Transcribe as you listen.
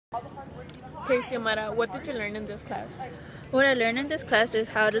Okay, Xiomara, what did you learn in this class? What I learned in this class is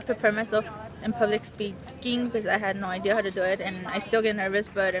how to prepare myself in public speaking because I had no idea how to do it and I still get nervous,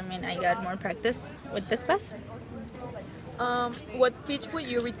 but I mean I got more practice with this class. What speech would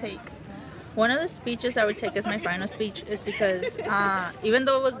you retake? One of the speeches I would take as my final speech is because even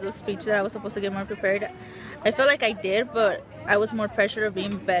though it was the speech that I was supposed to get more prepared, I feel like I did, but I was more pressure of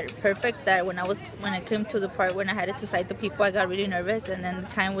being perfect that when it came to the part when I had to cite the people, I got really nervous, and then the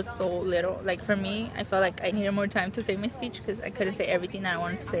time was so little. Like for me, I felt like I needed more time to say my speech because I couldn't say everything that I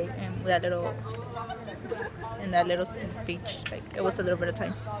wanted to say in that little speech. Like it was a little bit of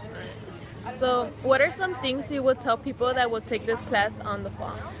time. So, what are some things you would tell people that will take this class on the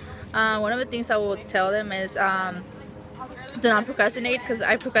fall? One of the things I would tell them is do not procrastinate, because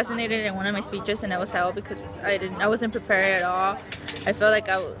I procrastinated in one of my speeches and that was hell because I wasn't prepared at all. I felt like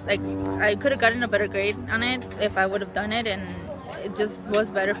I could have gotten a better grade on it if I would have done it, and it just was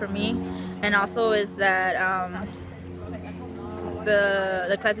better for me. And also is that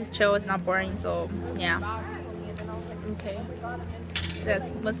the class is chill, it's not boring, so yeah. Okay.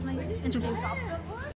 That's my interview.